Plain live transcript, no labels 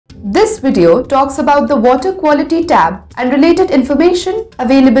This video talks about the Water Quality tab and related information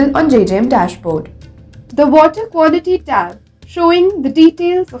available on JJM dashboard. The Water Quality tab showing the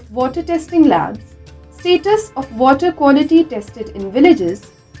details of water testing labs, status of water quality tested in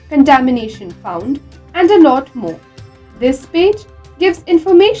villages, contamination found, and a lot more. This page gives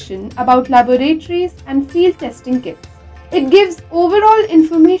information about laboratories and field testing kits. It gives overall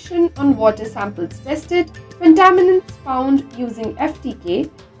information on water samples tested, contaminants found using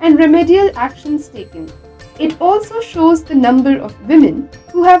FTK, and remedial actions taken. It also shows the number of women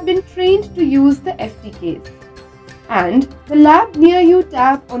who have been trained to use the FTKs. And the Lab Near You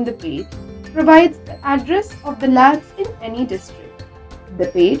tab on the page provides the address of the labs in any district. The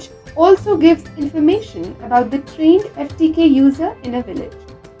page also gives information about the trained FTK user in a village.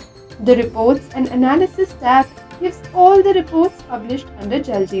 The Reports and Analysis tab gives all the reports published under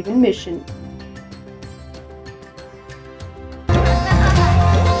Jal Jeevan Mission.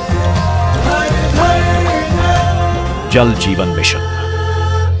 जल जीवन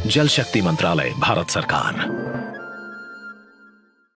mission, जल शक्ति मंत्रालय, भारत सरकार।